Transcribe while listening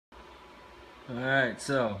Alright,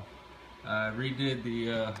 so I redid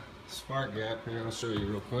the spark gap here. I'll show you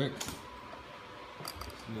real quick.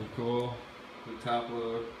 New coil, the top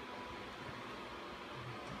load.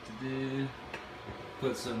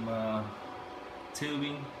 Put some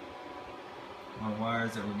tubing on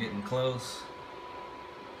wires that were getting close.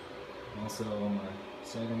 Also on my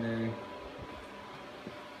secondary.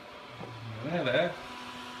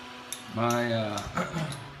 My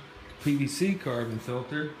PVC carbon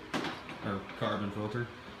filter,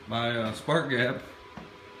 my spark gap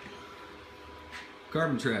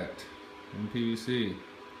carbon trapped in PVC.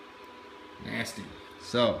 Nasty.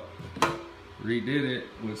 So redid it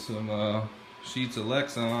with some sheets of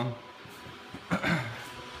lexan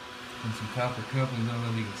and some copper couplings. I don't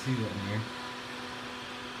know if you can see that in there.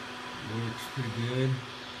 Works pretty good.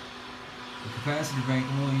 The capacitor bank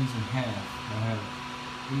I'm only using half. I have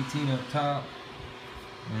 18 up top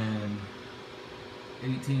and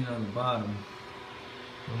 18 on the bottom.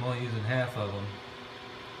 I'm only using half of them,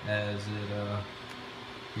 as it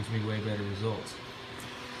gives me way better results.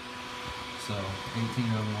 So 18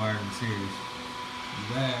 of them wired in series.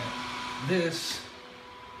 This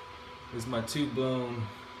is my two blown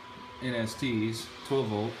NSTs, 12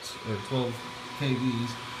 volts or 12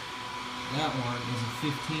 kVs. That one is a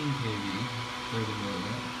 15 kV, 30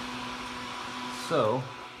 milliamp. So,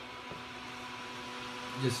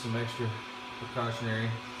 just some extra precautionary.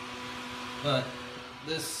 But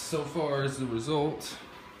this so far is the result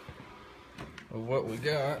of what we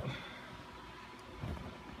got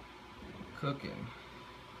cooking.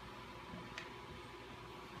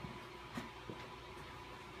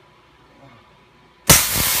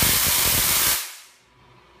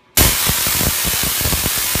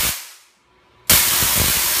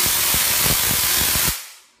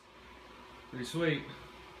 Pretty sweet.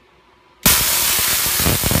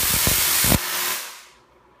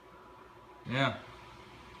 Yeah,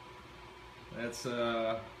 that's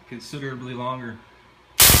considerably longer.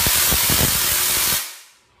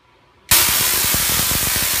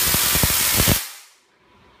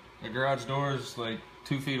 The garage door is like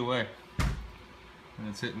 2 feet away, and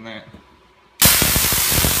it's hitting that.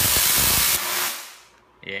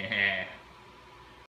 Yeah.